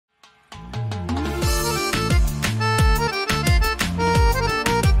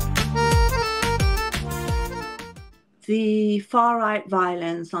the far-right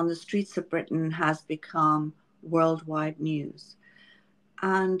violence on the streets of Britain has become worldwide news.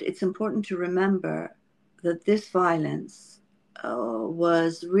 And it's important to remember that this violence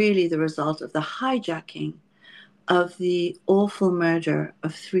was really the result of the hijacking of the awful murder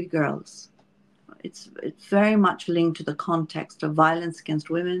of 3 girls. It's very much linked to the context of violence against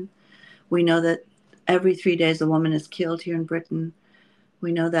women. We know that every 3 days a woman is killed here in Britain.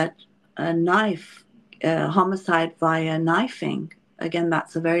 We know that a homicide via knifing, again,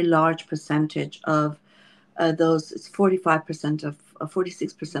 that's a very large percentage of those. It's 45% of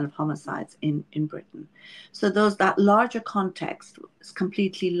 46% of homicides in Britain. So that larger context is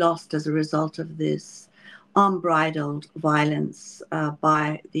completely lost as a result of this unbridled violence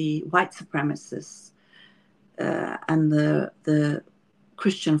by the white supremacists and the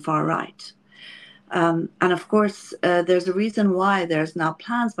Christian far right. And of course, there's a reason why there's now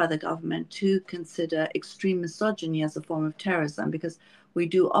plans by the government to consider extreme misogyny as a form of terrorism, because we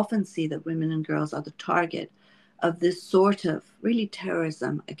do often see that women and girls are the target of this sort of really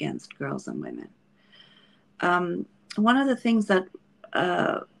terrorism against girls and women. One of the things that,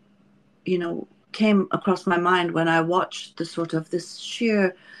 came across my mind when I watched the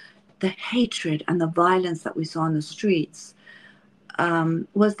hatred and the violence that we saw in the streets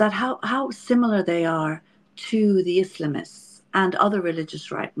was that how similar they are to the Islamists and other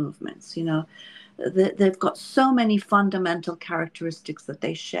religious right movements. They've got so many fundamental characteristics that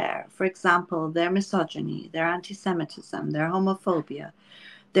they share. For example, their misogyny, their anti-Semitism, their homophobia,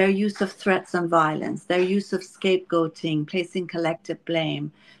 their use of threats and violence, their use of scapegoating, placing collective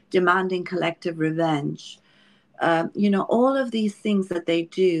blame, demanding collective revenge. All of these things that they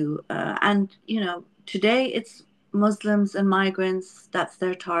do. Today it's Muslims and migrants, that's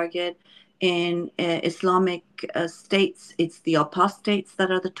their target. In Islamic states, it's the apostates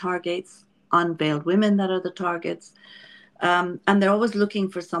that are the targets, unveiled women that are the targets. And they're always looking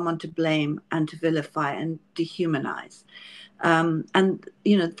for someone to blame and to vilify and dehumanize.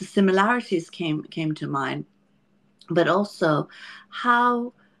 The similarities came to mind, but also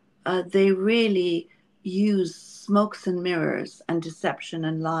how they really use smokes and mirrors and deception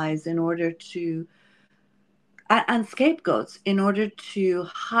and lies and scapegoats in order to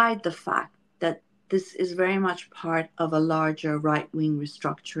hide the fact that this is very much part of a larger right-wing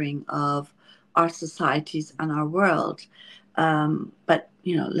restructuring of our societies and our world. But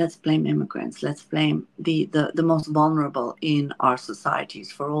let's blame immigrants. Let's blame the most vulnerable in our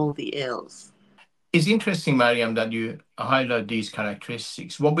societies for all the ills. It's interesting, Maryam, that you highlight these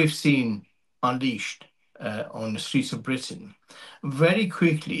characteristics. What we've seen unleashed on the streets of Britain very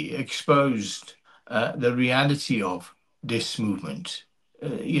quickly exposed the reality of this movement.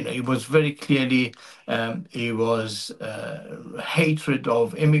 It was very clearly, it was hatred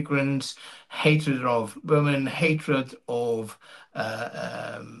of immigrants, hatred of women, hatred of,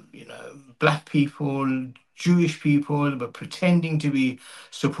 black people, Jewish people, but pretending to be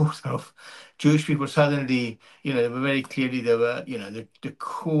supporter of Jewish people. Suddenly, very clearly there were, the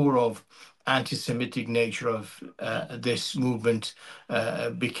core of anti-Semitic nature of this movement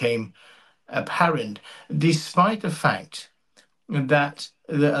became apparent, despite the fact that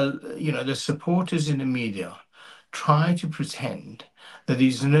the supporters in the media try to pretend that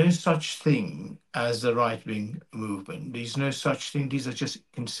there's no such thing as the right-wing movement. There's no such thing. These are just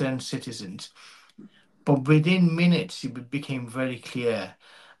concerned citizens. But within minutes, it became very clear,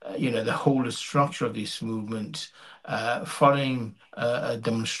 the whole structure of this movement, following a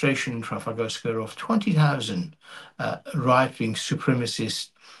demonstration in Trafalgar Square of 20,000 right-wing supremacists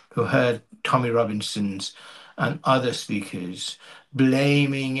who heard Tommy Robinson's and other speakers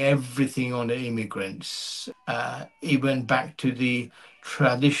blaming everything on the immigrants. It went back to the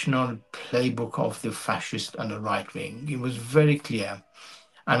traditional playbook of the fascist and the right wing. It was very clear.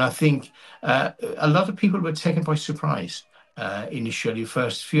 And I think a lot of people were taken by surprise initially,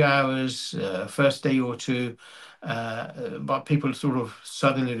 first few hours, first day or two, but people sort of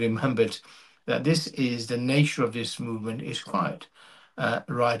suddenly remembered that this is the nature of this movement is quite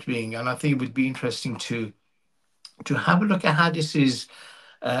right-wing. And I think it would be interesting to have a look at how this is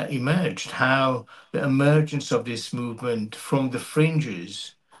emerged, how the emergence of this movement from the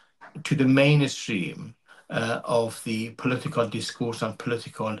fringes to the mainstream of the political discourse and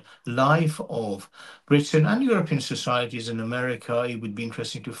political life of Britain and European societies and America. It would be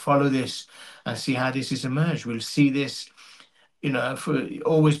interesting to follow this and see how this has emerged. We'll see this, for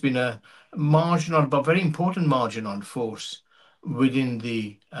always been a marginal but very important marginal force within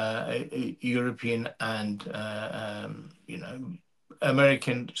the European and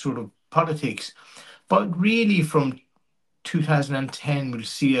American sort of politics, but really from 2010 we'll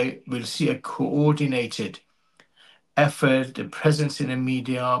see a coordinated effort, the presence in the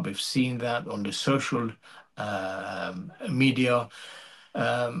media. We've seen that on the social media.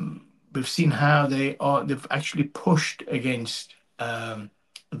 We've seen how they've actually pushed against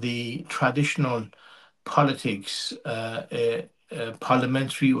the traditional politics,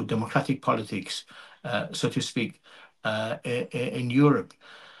 parliamentary or democratic politics, so to speak, in Europe.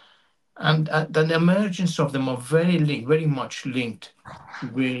 And the emergence of them are very much linked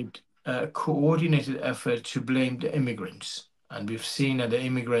with a coordinated effort to blame the immigrants. And we've seen that the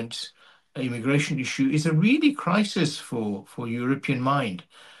immigration issue is a really crisis for European mind,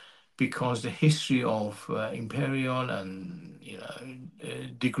 because the history of imperial and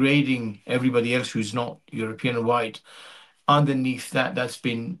degrading everybody else who's not European or white, underneath that's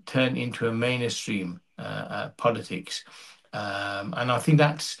been turned into a mainstream politics. And I think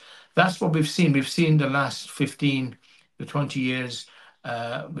that's what we've seen. We've seen the last 15 to 20 years.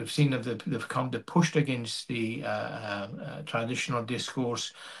 We've seen that they've pushed against the traditional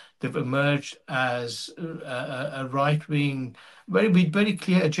discourse. They've emerged as a right-wing, very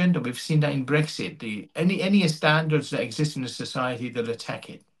clear agenda. We've seen that in Brexit. Any standards that exist in a society, they'll attack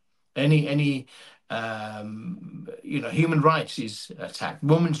it. Any human rights is attacked.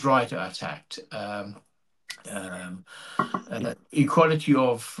 Women's rights are attacked. Um, Equality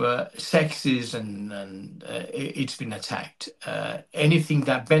of sexes, and it's been attacked. Anything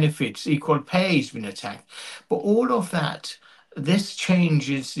that benefits equal pay has been attacked. But all of that, this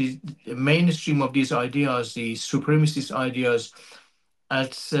changes the mainstream of these ideas, these supremacist ideas,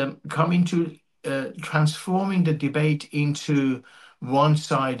 as coming to transforming the debate into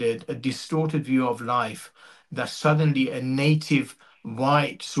one-sided, a distorted view of life, that suddenly a native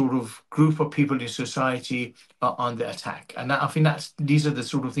white sort of group of people in society are under attack. And I think these are the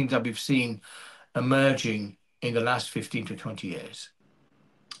sort of things that we've seen emerging in the last 15 to 20 years.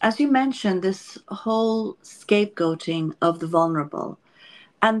 As you mentioned, this whole scapegoating of the vulnerable,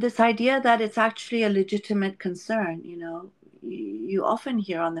 and this idea that it's actually a legitimate concern. You often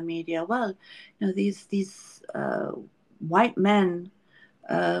hear on the media, well, these white men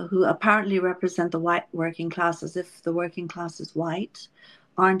who apparently represent the white working class, as if the working class is white.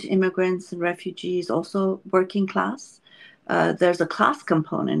 Aren't immigrants and refugees also working class? There's a class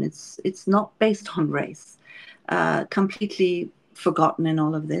component. It's not based on race. Completely forgotten in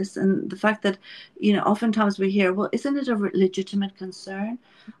all of this. And the fact that, oftentimes we hear, well, isn't it a legitimate concern?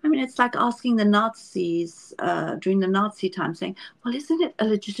 I mean, it's like asking the Nazis during the Nazi time, saying, well, isn't it a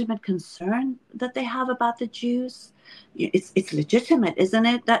legitimate concern that they have about the Jews? It's legitimate, isn't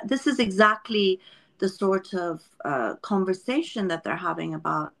it? That this is exactly the sort of conversation that they're having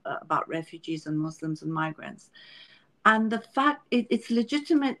about refugees and Muslims and migrants. And the fact it's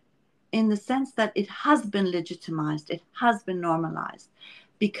legitimate in the sense that it has been legitimized, it has been normalized,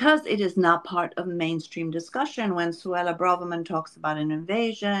 because it is now part of mainstream discussion. When Suella Braverman talks about an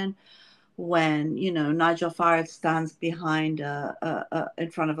invasion, when Nigel Farage stands behind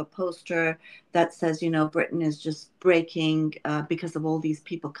in front of a poster that says Britain is just breaking because of all these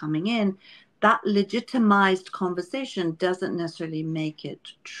people coming in, that legitimized conversation doesn't necessarily make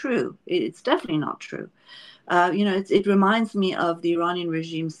it true. It's definitely not true. It reminds me of the Iranian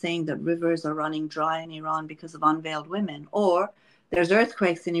regime saying that rivers are running dry in Iran because of unveiled women, or there's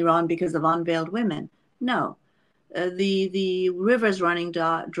earthquakes in Iran because of unveiled women. No, the rivers running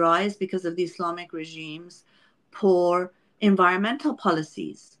dry is because of the Islamic regime's poor environmental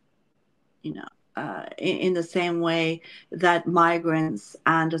policies. In the same way that migrants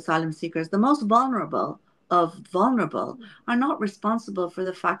and asylum seekers, the most vulnerable of vulnerable, are not responsible for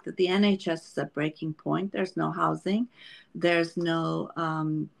the fact that the NHS is at breaking point. There's no housing, there's no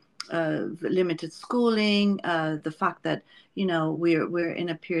limited schooling, the fact that we're in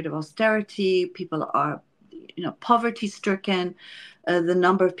a period of austerity, people are poverty stricken, the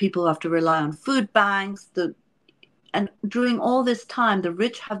number of people who have to rely on food banks, and during all this time the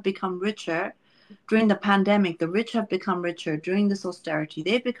rich have become richer. During the pandemic, the rich have become richer. During this austerity,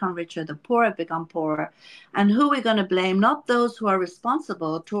 they've become richer. The poor have become poorer. And who are we going to blame? Not those who are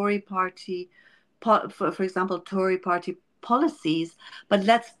responsible, Tory party, for example, Tory party policies, but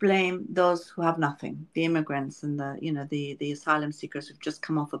let's blame those who have nothing, the immigrants and the asylum seekers who've just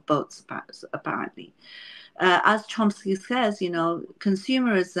come off of boats, apparently. As Chomsky says,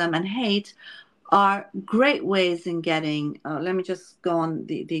 consumerism and hate are great ways in getting, let me just go on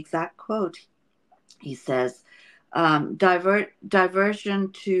the exact quote. He says,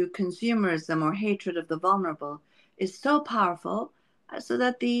 diversion to consumerism or hatred of the vulnerable is so powerful so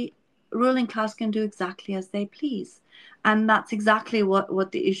that the ruling class can do exactly as they please. And that's exactly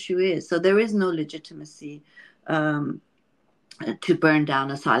what the issue is. So there is no legitimacy to burn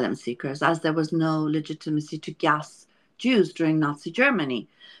down asylum seekers, as there was no legitimacy to gas Jews during Nazi Germany.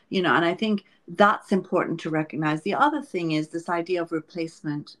 And I think that's important to recognize. The other thing is this idea of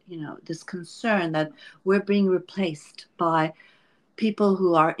replacement, this concern that we're being replaced by people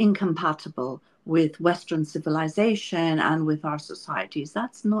who are incompatible with Western civilization and with our societies.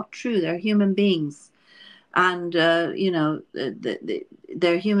 That's not true. They're human beings. And, they're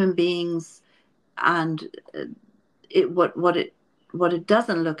human beings. And it, what it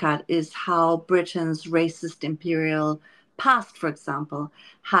doesn't look at is how Britain's racist imperial past, for example,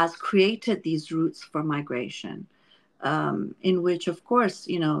 has created these routes for migration, in which, of course,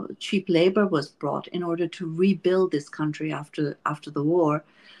 cheap labor was brought in order to rebuild this country after the war,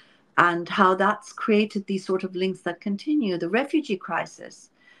 and how that's created these sort of links that continue. The refugee crisis.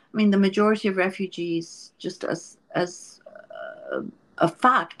 I mean, the majority of refugees, just as a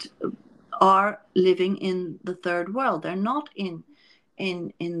fact, are living in the third world. They're not in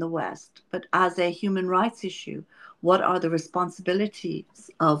the West. But as a human rights issue, what are the responsibilities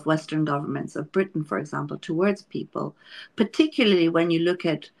of Western governments, of Britain, for example, towards people, particularly when you look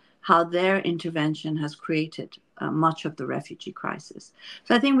at how their intervention has created much of the refugee crisis?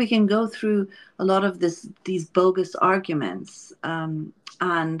 So I think we can go through a lot of these bogus arguments, and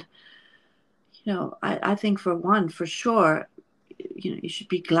I think, for one, for sure, you should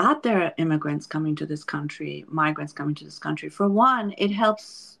be glad there are immigrants coming to this country, migrants coming to this country. For one, it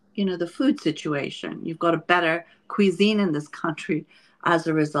helps, the food situation. You've got a better cuisine in this country as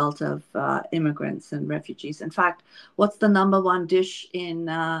a result of immigrants and refugees. In fact, what's the number one dish in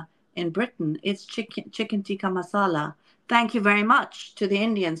Britain? It's chicken tikka masala. Thank you very much to the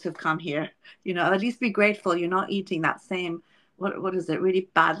Indians who've come here. At least be grateful you're not eating that same, what is it, really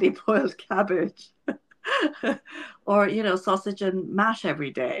badly boiled cabbage. Or sausage and mash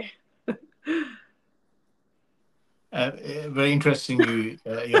every day. Very interesting. You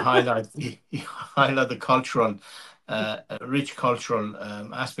highlight the cultural, rich cultural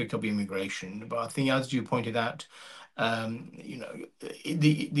aspect of immigration. But I think, as you pointed out,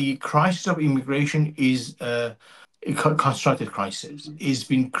 the crisis of immigration is a constructed crisis. It's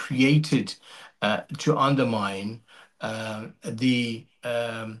been created to undermine the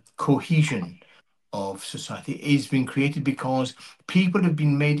cohesion of society. It's been created because people have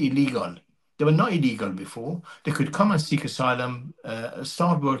been made illegal. They were not illegal before. They could come and seek asylum,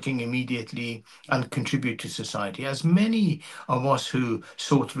 start working immediately, and contribute to society. As many of us who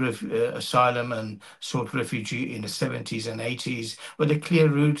sought asylum and sought refugee in the 70s and 80s were the clear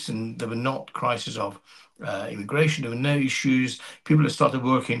routes, and there were not crises of immigration. There were no issues. People have started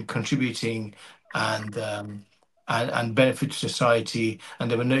working, contributing, and benefit to society, and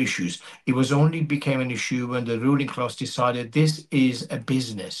there were no issues. It was only became an issue when the ruling class decided this is a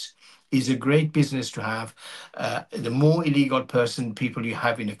business, is a great business to have. The more illegal people you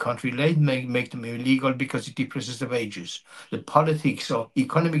have in a country, they make them illegal because it depresses the wages. The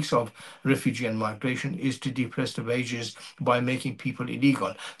economics of refugee and migration is to depress the wages by making people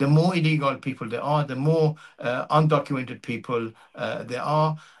illegal. The more illegal people there are, the more undocumented people there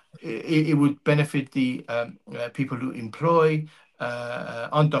are. It would benefit the people who employ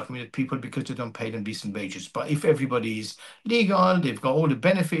undocumented people because they don't pay them decent wages. But if everybody is legal, they've got all the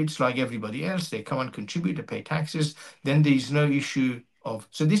benefits like everybody else, they come and contribute, they pay taxes, then there's no issue of.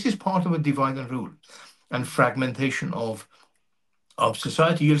 So this is part of a divide and rule and fragmentation of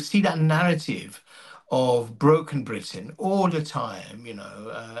society. You'll see that narrative of broken Britain all the time,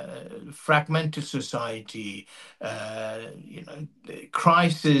 fragmented society, the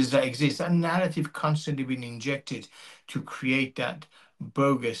crisis that exists, that narrative constantly being injected to create that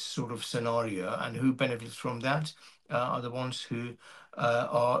bogus sort of scenario. And who benefits from that are the ones who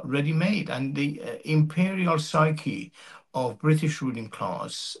are ready-made. And the imperial psyche of British ruling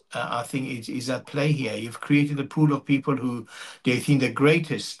class, I think, is at play here. You've created a pool of people who they think they're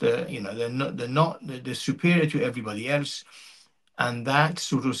greatest. They're superior to everybody else, and that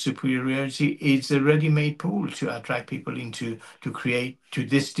sort of superiority is a ready-made pool to attract people into to create to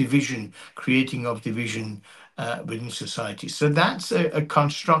this division, creating of division within society. So that's a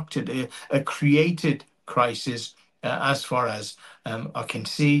constructed, a created crisis. As far as I can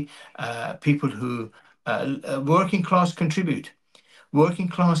see, people who working class contribute, working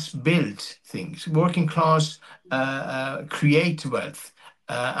class build things, working class create wealth,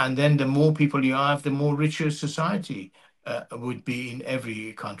 and then the more people you have, the more richer society would be in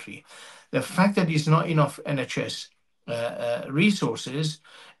every country. The fact that there's not enough NHS resources,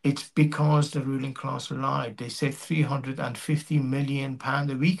 it's because the ruling class lied. They said £350 million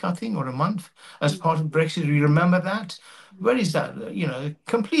a week, I think, or a month as part of Brexit. You remember that? Where is that?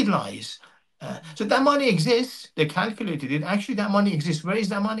 Complete lies. So that money exists. They calculated it. Actually, that money exists. Where is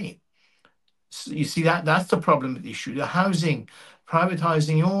that money? So you see, that's the problem with the issue. The housing,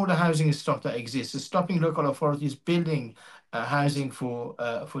 privatizing all the housing stock that exists, is stopping local authorities building housing for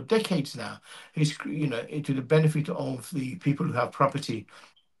decades now. Is, to the benefit of the people who have property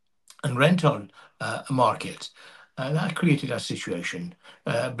and rental market. That created that situation,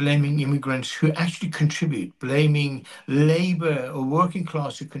 blaming immigrants who actually contribute, blaming labor or working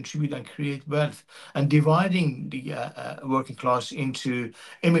class who contribute and create wealth, and dividing the working class into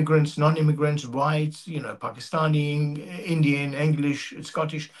immigrants, non-immigrants, whites, Pakistani, Indian, English,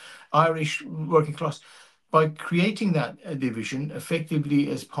 Scottish, Irish working class. By creating that division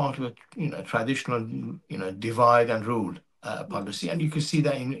effectively as part of a traditional, divide and rule policy, and you can see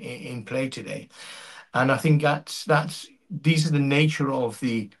that in play today. And I think that's these are the nature of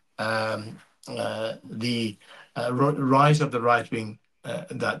the rise of the right wing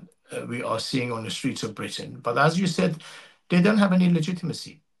that we are seeing on the streets of Britain. But as you said, they don't have any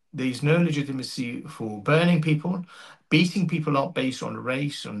legitimacy. There is no legitimacy for burning people, beating people up based on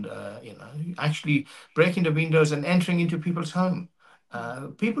race, and actually breaking the windows and entering into people's home.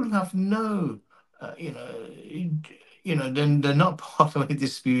 People who have no, then they're not part of a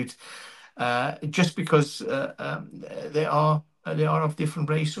dispute just because they are of different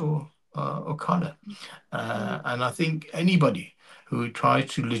race or color. And I think anybody who tried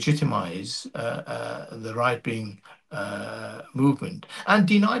to legitimize the right-wing movement and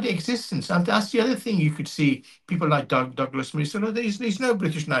deny the existence, and that's the other thing you could see. People like Douglas Murray said, there's no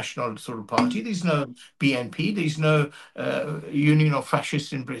British National sort of party, there's no BNP, there's no Union of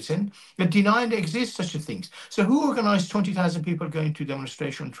Fascists in Britain. They're denying there exists such a thing. So who organised 20,000 people going to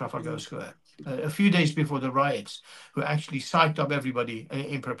demonstration on Trafalgar Square a few days before the riots, who actually psyched up everybody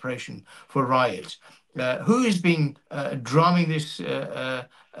in preparation for riots? Who has been drumming this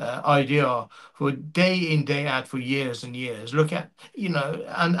idea for day in, day out for years and years? Look at,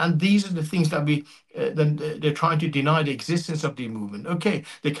 and these are the things that they're trying to deny the existence of the movement. Okay,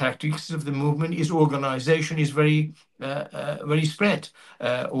 the characteristics of the movement is organization is very spread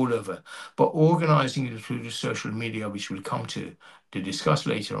all over, but organizing it through the social media, which we'll come to discuss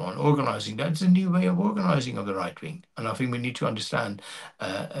later on, organizing, that's a new way of organizing of the right wing. And I think we need to understand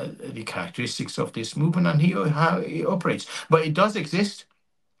the characteristics of this movement and how it operates. But it does exist,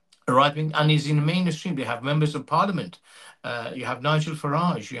 a right wing, and is in the mainstream. They have members of parliament. You have Nigel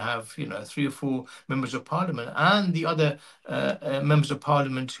Farage, you have 3 or 4 members of parliament, and the other members of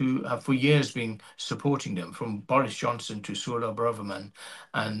parliament who have for years been supporting them, from Boris Johnson to Suella Braverman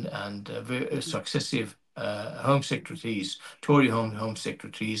and successive Home Secretaries, Tory Home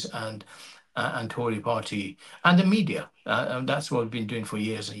Secretaries, and Tory Party, and the media. And that's what we've been doing for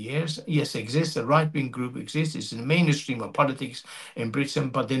years and years. Yes, it exists. A right-wing group exists. It's in the mainstream of politics in Britain,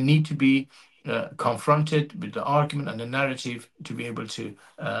 but they need to be confronted with the argument and the narrative to be able to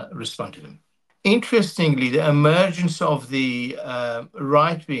respond to them. Interestingly, the emergence of the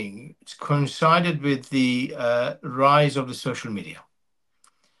right wing coincided with the rise of the social media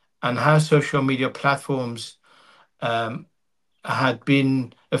and how social media platforms had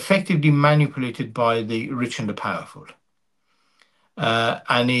been effectively manipulated by the rich and the powerful.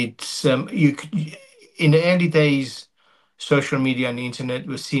 And it's in the early days, social media and the internet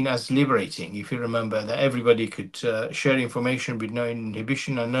was seen as liberating. If you remember that everybody could share information with no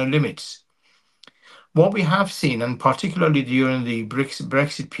inhibition and no limits. What we have seen, and particularly during the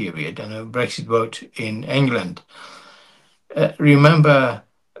Brexit period and a Brexit vote in England, remember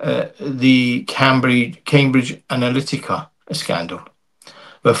the Cambridge Analytica scandal,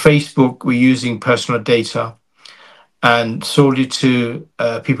 where Facebook were using personal data and sold it to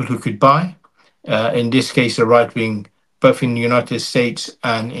people who could buy, in this case, a right wing, both in the United States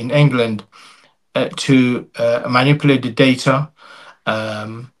and in England, to manipulate the data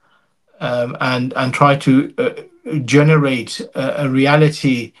and try to generate a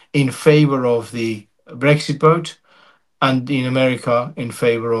reality in favor of the Brexit vote, and in America in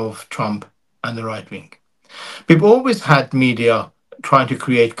favor of Trump and the right wing. We've always had media trying to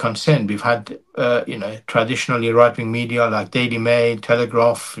create consent. We've had, traditionally right-wing media like Daily Mail,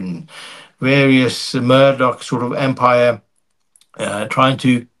 Telegraph, and various Murdoch sort of empire trying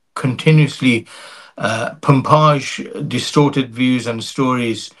to continuously pompage distorted views and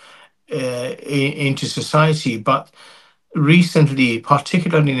stories into society. But recently,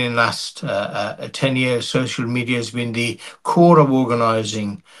 particularly in the last 10 years, social media has been the core of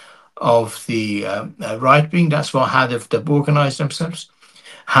organizing of the right wing. That's how they've organized themselves,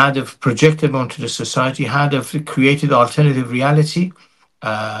 how they've projected onto the society, how they've created alternative reality.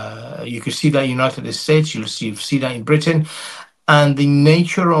 You can see that in the United States, you'll see that in Britain. And the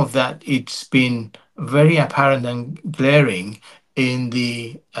nature of that, it's been very apparent and glaring in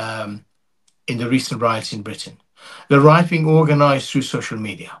the recent riots in Britain. The right wing organized through social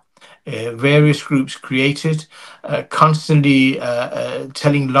media. Various groups created, constantly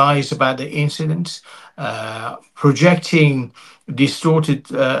telling lies about the incidents, projecting distorted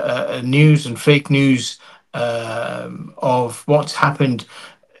news and fake news of what's happened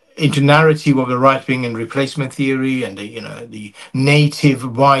into narrative of the right wing and replacement theory, and the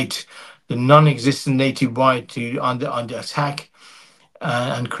native white, the non-existent native white to under attack,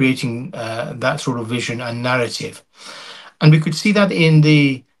 and creating that sort of vision and narrative. And we could see that in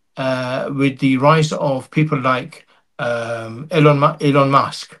the with the rise of people like Elon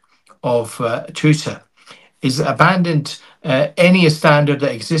Musk of Twitter, is abandoned any standard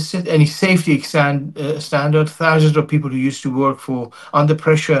that existed, any safety standard. Thousands of people who used to work for under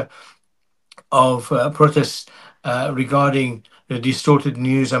pressure of protests regarding the distorted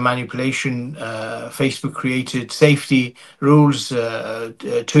news and manipulation. Facebook created safety rules.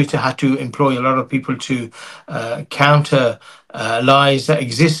 Twitter had to employ a lot of people to counter lies that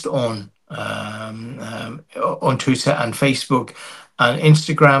exist on Twitter and Facebook and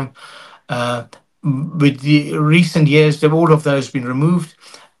Instagram. With the recent years, all of those been removed.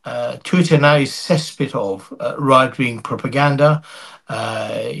 Twitter now is cesspit of right-wing propaganda.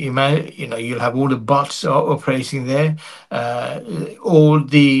 You'll have all the bots operating there. All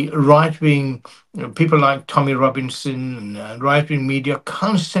the right-wing people like Tommy Robinson and right-wing media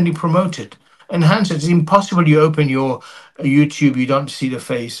constantly promote it. And hence, it's impossible you open your YouTube, you don't see the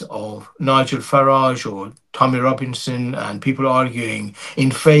face of Nigel Farage or Tommy Robinson and people arguing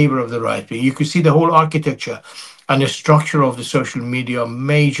in favor of the right wing. You could see the whole architecture and the structure of the social media,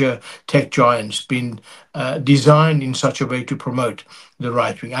 major tech giants, been designed in such a way to promote the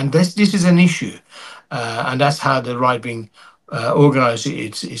right wing. And this is an issue. And that's how the right wing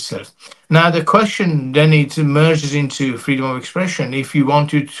organizes itself. Now, the question then it emerges into freedom of expression. If you want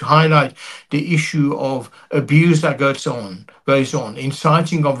to highlight the issue of abuse that goes on,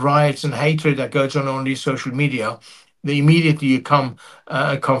 inciting of riots and hatred that goes on these social media, then immediately you come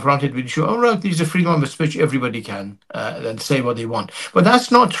confronted with the issue. Oh, right, there's a freedom of speech. Everybody can say what they want. But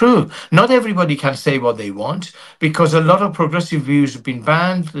that's not true. Not everybody can say what they want, because a lot of progressive views have been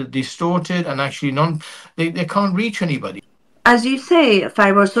banned, distorted, and actually they can't reach anybody. As you say,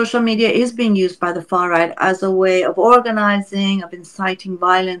 Fariborz, social media is being used by the far right as a way of organizing, of inciting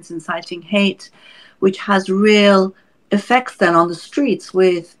violence, inciting hate, which has real effects then on the streets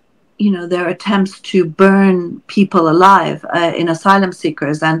with, their attempts to burn people alive in asylum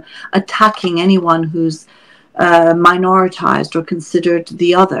seekers and attacking anyone who's minoritized or considered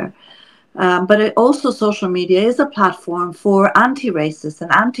the other. But also social media is a platform for anti-racists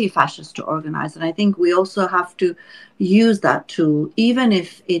and anti-fascists to organize. And I think we also have to use that tool, even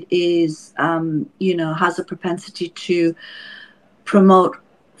if it is, has a propensity to promote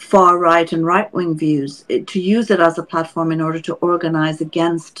far right and right wing views, to use it as a platform in order to organize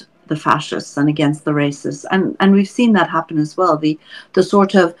against the fascists and against the racists. And we've seen that happen as well. The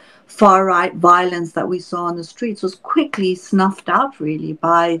sort of far right violence that we saw on the streets was quickly snuffed out, really,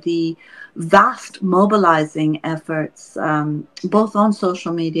 by the vast mobilizing efforts, both on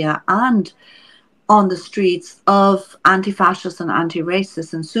social media and on the streets, of anti-fascists and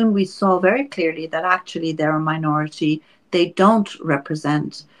anti-racists. And soon we saw very clearly that actually they're a minority. They don't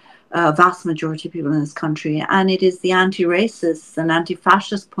represent a vast majority of people in this country. And it is the anti-racist and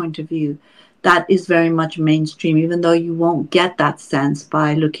anti-fascist point of view that is very much mainstream, even though you won't get that sense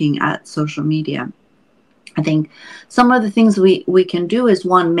by looking at social media. I think some of the things we can do is,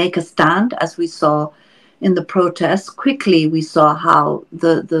 one, make a stand, as we saw in the protests. Quickly, we saw how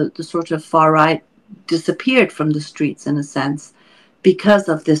the sort of far right disappeared from the streets, in a sense, because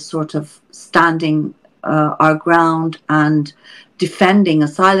of this sort of standing our ground and defending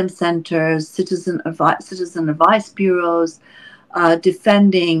asylum centers, citizen advice bureaus,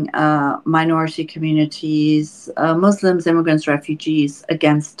 defending minority communities, Muslims, immigrants, refugees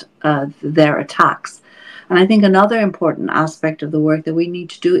against their attacks. And I think another important aspect of the work that we need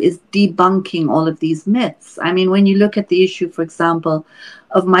to do is debunking all of these myths. I mean, when you look at the issue, for example,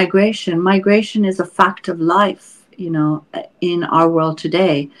 of migration is a fact of life, in our world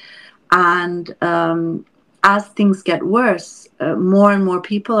today. And as things get worse, more and more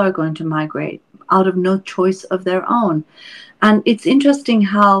people are going to migrate out of no choice of their own. And it's interesting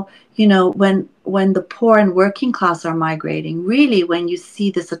how, when the poor and working class are migrating, really, when you see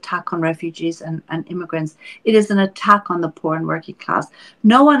this attack on refugees and immigrants, it is an attack on the poor and working class.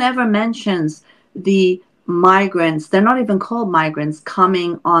 No one ever mentions the migrants. They're not even called migrants,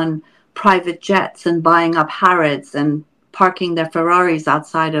 coming on private jets and buying up Harrods and parking their Ferraris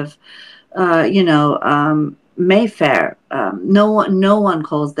outside of, Mayfair. No one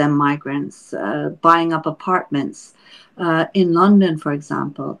calls them migrants. Buying up apartments in London, for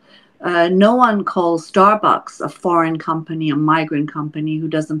example. No one calls Starbucks a foreign company, a migrant company who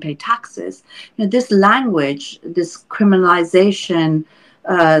doesn't pay taxes. This language, this criminalization,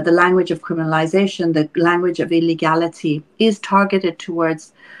 the language of criminalization, the language of illegality is targeted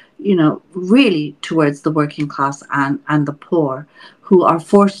towards, really towards the working class and the poor who are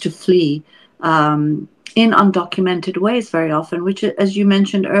forced to flee in undocumented ways very often, which, as you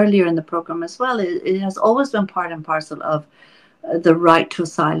mentioned earlier in the program as well, it has always been part and parcel of the right to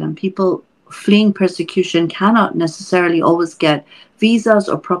asylum. People fleeing persecution cannot necessarily always get visas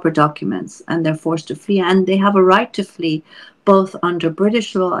or proper documents, and they're forced to flee, and they have a right to flee both under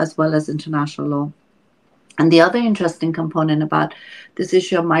British law as well as international law. And the other interesting component about this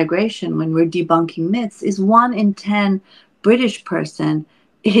issue of migration, when we're debunking myths, is 1 in 10 British person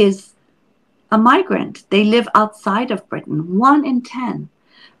is a migrant. They live outside of Britain. 1 in 10.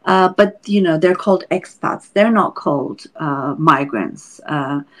 But they're called expats. They're not called migrants,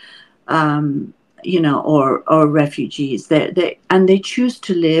 or refugees. They choose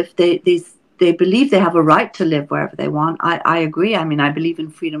to live. They believe they have a right to live wherever they want. I agree. I mean, I believe in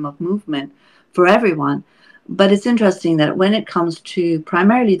freedom of movement for everyone. But it's interesting that when it comes to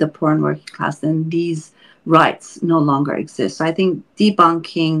primarily the poor and working class, then these rights no longer exist. So I think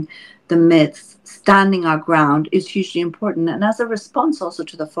debunking the myths, standing our ground is hugely important. And as a response also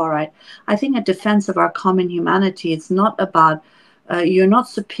to the far right, I think a defense of our common humanity, it's not about, you're not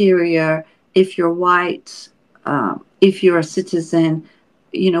superior if you're white, if you're a citizen.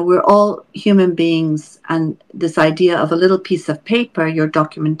 We're all human beings. And this idea of a little piece of paper, your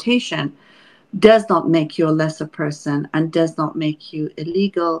documentation, does not make you a lesser person and does not make you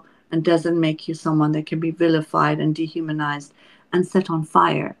illegal and doesn't make you someone that can be vilified and dehumanized and set on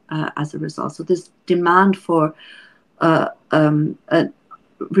fire as a result. So this demand for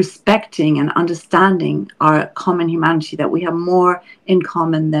respecting and understanding our common humanity, that we have more in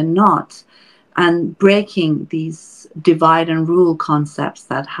common than not, and breaking these divide and rule concepts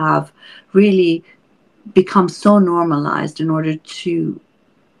that have really become so normalized in order to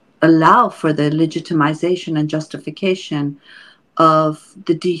allow for the legitimization and justification of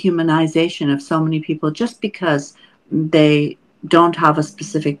the dehumanization of so many people just because they don't have a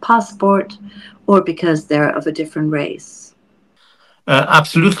specific passport or because they're of a different race.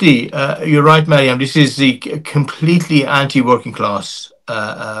 Absolutely, you're right, Maryam. This is the completely anti-working class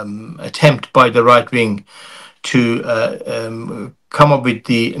attempt by the right wing to come up with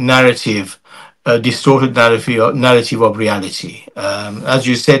the narrative, distorted narrative of reality. As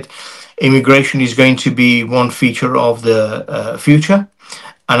you said, immigration is going to be one feature of the future.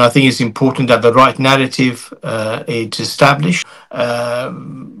 And I think it's important that the right narrative is established.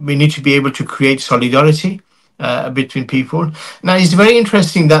 We need to be able to create solidarity between people. Now, it's very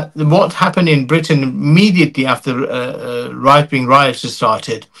interesting that what happened in Britain immediately after right-wing riots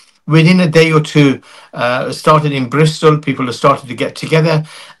started, within a day or two, started in Bristol, people have started to get together,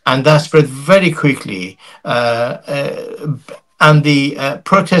 and that spread very quickly. And the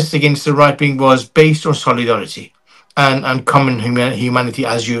protest against the right wing was based on solidarity and common humanity,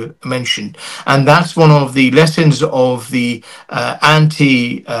 as you mentioned. And that's one of the lessons of the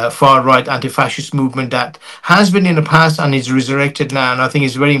anti-far-right, anti-fascist movement that has been in the past and is resurrected now. And I think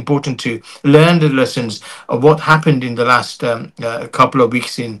it's very important to learn the lessons of what happened in the last couple of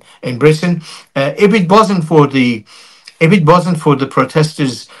weeks in Britain. If it wasn't for the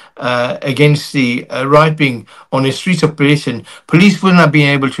protesters against the right wing on the streets of Britain, police wouldn't have been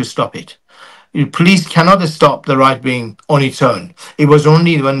able to stop it. Police cannot stop the right wing on its own. It was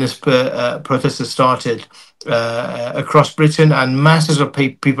only when this protest started across Britain and masses of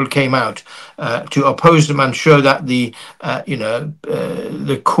people came out to oppose them and show that the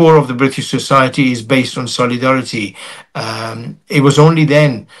core of the British society is based on solidarity. It was only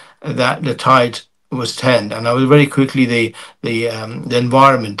then that the tide was turned, and very quickly the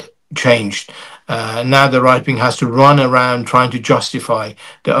environment changed. Now the right wing has to run around trying to justify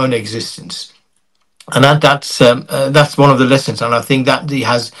their own existence. And that's one of the lessons, and I think that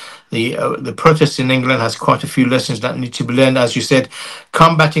the protest in England has quite a few lessons that need to be learned. As you said,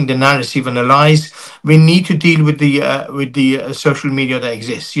 combating the narrative and the lies. We need to deal with the social media that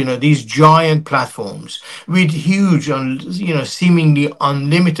exists. These giant platforms with huge, seemingly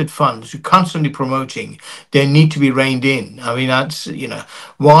unlimited funds, constantly promoting. They need to be reined in. I mean, that's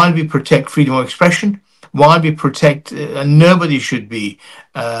while we protect freedom of expression, while we protect, and nobody should be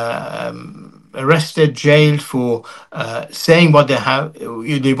arrested, jailed for saying what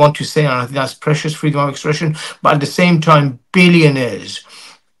they want to say, and I think that's precious freedom of expression. But at the same time, billionaires,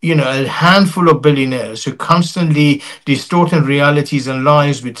 a handful of billionaires who constantly distorting realities and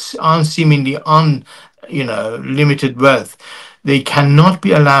lies with seemingly limited wealth, they cannot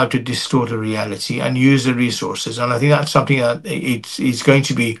be allowed to distort the reality and use the resources. And I think that's something that it's going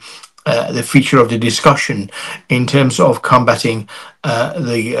to be the feature of the discussion in terms of combating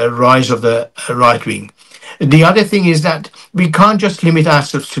the rise of the right wing. The other thing is that we can't just limit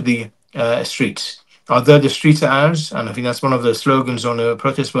ourselves to the streets. Although the streets are ours, and I think that's one of the slogans on the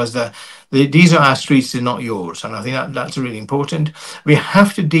protest was that these are our streets, they're not yours. And I think that's really important. We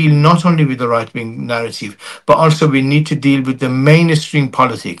have to deal not only with the right-wing narrative, but also we need to deal with the mainstream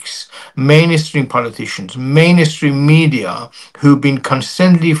politics, mainstream politicians, mainstream media who've been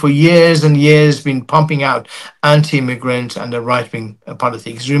constantly for years and years been pumping out anti-immigrant and the right-wing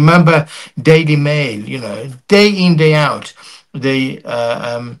politics. Remember Daily Mail, day in, day out, they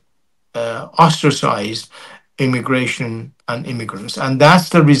ostracized immigration and immigrants. And that's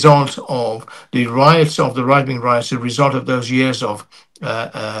the result of the riots, of the right-wing riots, the result of those years of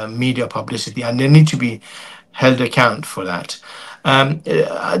media publicity, and they need to be held account for that.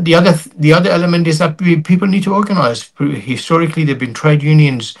 The other element is that people need to organize. Historically, there have been trade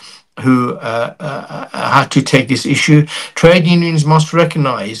unions who had to take this issue. Trade unions must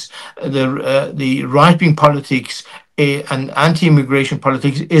recognize the right-wing politics and anti-immigration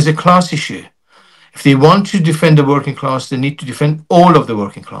politics is a class issue. If they want to defend the working class, they need to defend all of the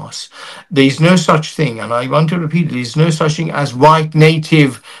working class. There is no such thing, and I want to repeat, there is no such thing as white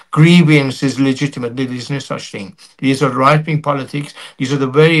native grievance is legitimate. There is no such thing. These are right-wing politics. These are the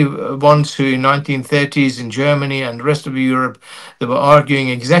very ones who in 1930s in Germany and the rest of Europe, they were arguing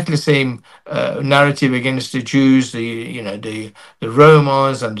exactly the same narrative against the Jews, the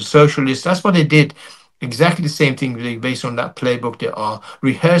Romas and the socialists. That's what they did. Exactly the same thing based on that playbook. They are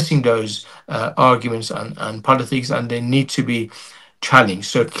rehearsing those arguments and politics, and they need to be challenged.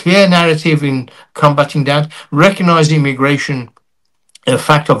 So clear narrative in combating that, recognizing immigration a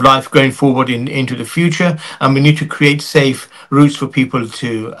fact of life going forward into the future, and we need to create safe routes for people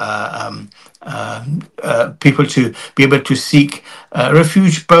to be able to seek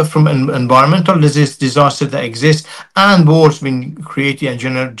refuge, both from environmental disasters that exist and wars being created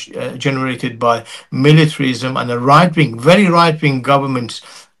and generated by militarism and a very right-wing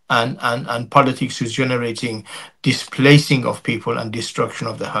governments and politics who's generating displacing of people and destruction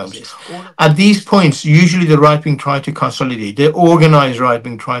of their homes. At these points, usually the right wing try to consolidate. The organized right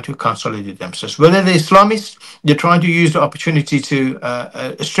wing try to consolidate themselves. Whether they're Islamists, they're trying to use the opportunity to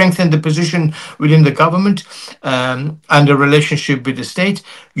strengthen the position within the government and the relationship with the state.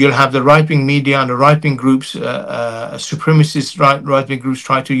 You'll have the right wing media and the right wing groups, supremacist right wing groups,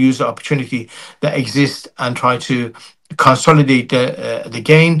 try to use the opportunity that exists and try to consolidate the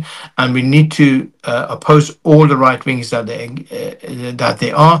gain, and we need to oppose all the right wings that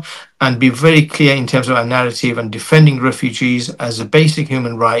they are, and be very clear in terms of our narrative and defending refugees as a basic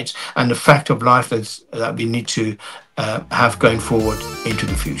human right and the fact of life that we need to have going forward into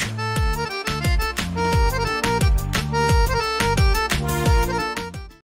the future.